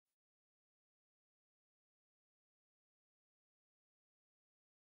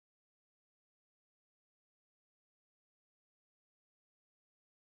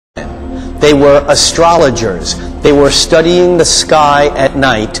They were astrologers. They were studying the sky at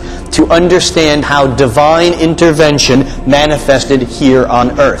night to understand how divine intervention manifested here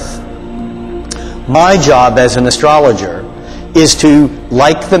on earth. My job as an astrologer is to,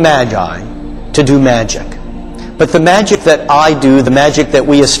 like the Magi, to do magic. But the magic that I do, the magic that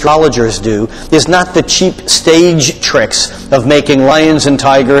we astrologers do, is not the cheap stage tricks of making lions and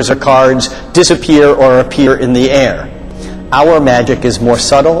tigers or cards disappear or appear in the air. Our magic is more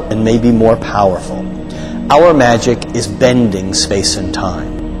subtle and maybe more powerful. Our magic is bending space and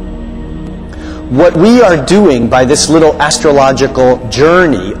time. What we are doing by this little astrological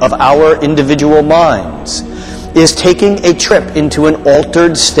journey of our individual minds is taking a trip into an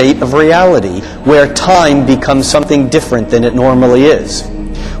altered state of reality where time becomes something different than it normally is.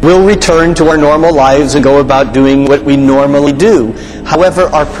 We'll return to our normal lives and go about doing what we normally do. However,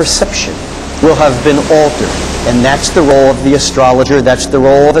 our perception will have been altered. And that's the role of the astrologer, that's the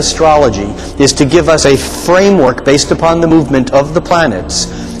role of astrology, is to give us a framework based upon the movement of the planets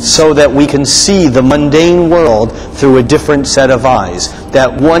so that we can see the mundane world through a different set of eyes,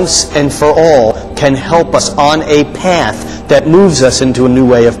 that once and for all can help us on a path that moves us into a new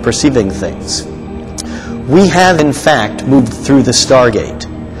way of perceiving things. We have, in fact, moved through the Stargate.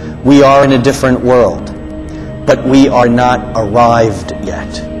 We are in a different world, but we are not arrived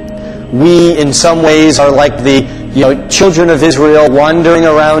yet. We, in some ways, are like the children of Israel wandering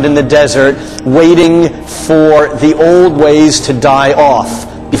around in the desert, waiting for the old ways to die off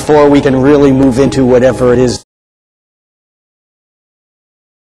before we can really move into whatever it is